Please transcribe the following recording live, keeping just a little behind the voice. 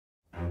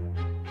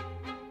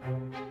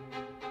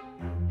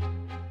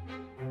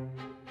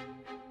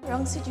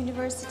Rangsit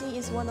University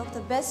is one of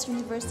the best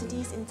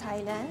universities in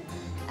Thailand,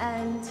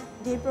 and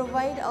they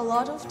provide a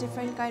lot of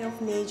different kind of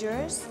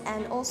majors,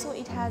 and also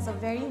it has a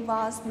very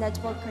vast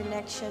network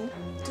connection.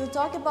 To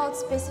talk about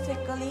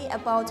specifically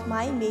about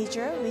my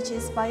major, which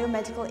is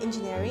Biomedical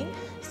Engineering,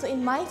 so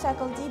in my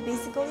faculty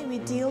basically we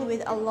deal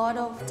with a lot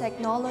of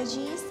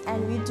technologies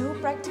and we do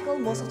practical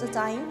most of the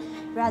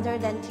time rather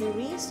than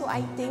theory. So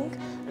I think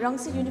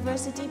Rangsit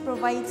University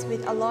provides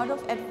with a lot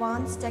of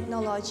advanced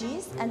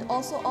technologies, and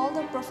also all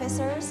the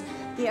professors,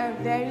 they are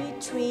very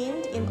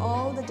trained in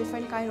all the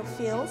different kind of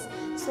fields.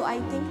 So I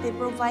think they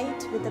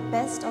provide with the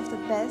best of the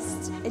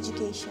best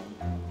education.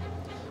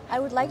 I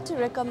would like to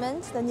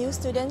recommend the new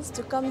students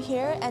to come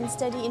here and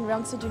study in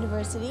Rangsit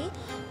University,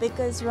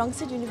 because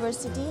Rangsit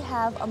University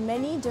have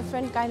many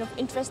different kind of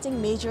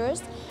interesting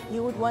majors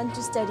you would want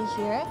to study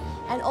here.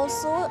 And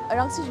also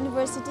Rangsit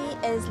University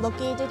is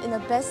located in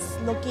the best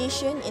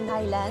location in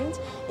Thailand.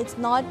 It's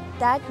not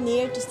that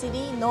near to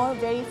city nor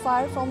very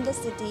far from the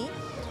city.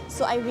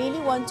 So I really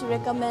want to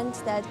recommend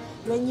that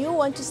when you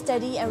want to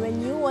study and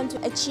when you want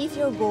to achieve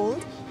your goal,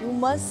 you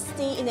must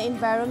stay in an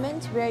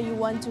environment where you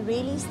want to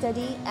really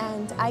study,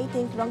 and I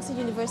think Rangsit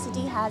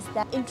University has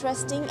that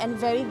interesting and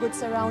very good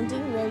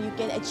surrounding where you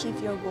can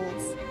achieve your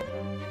goals.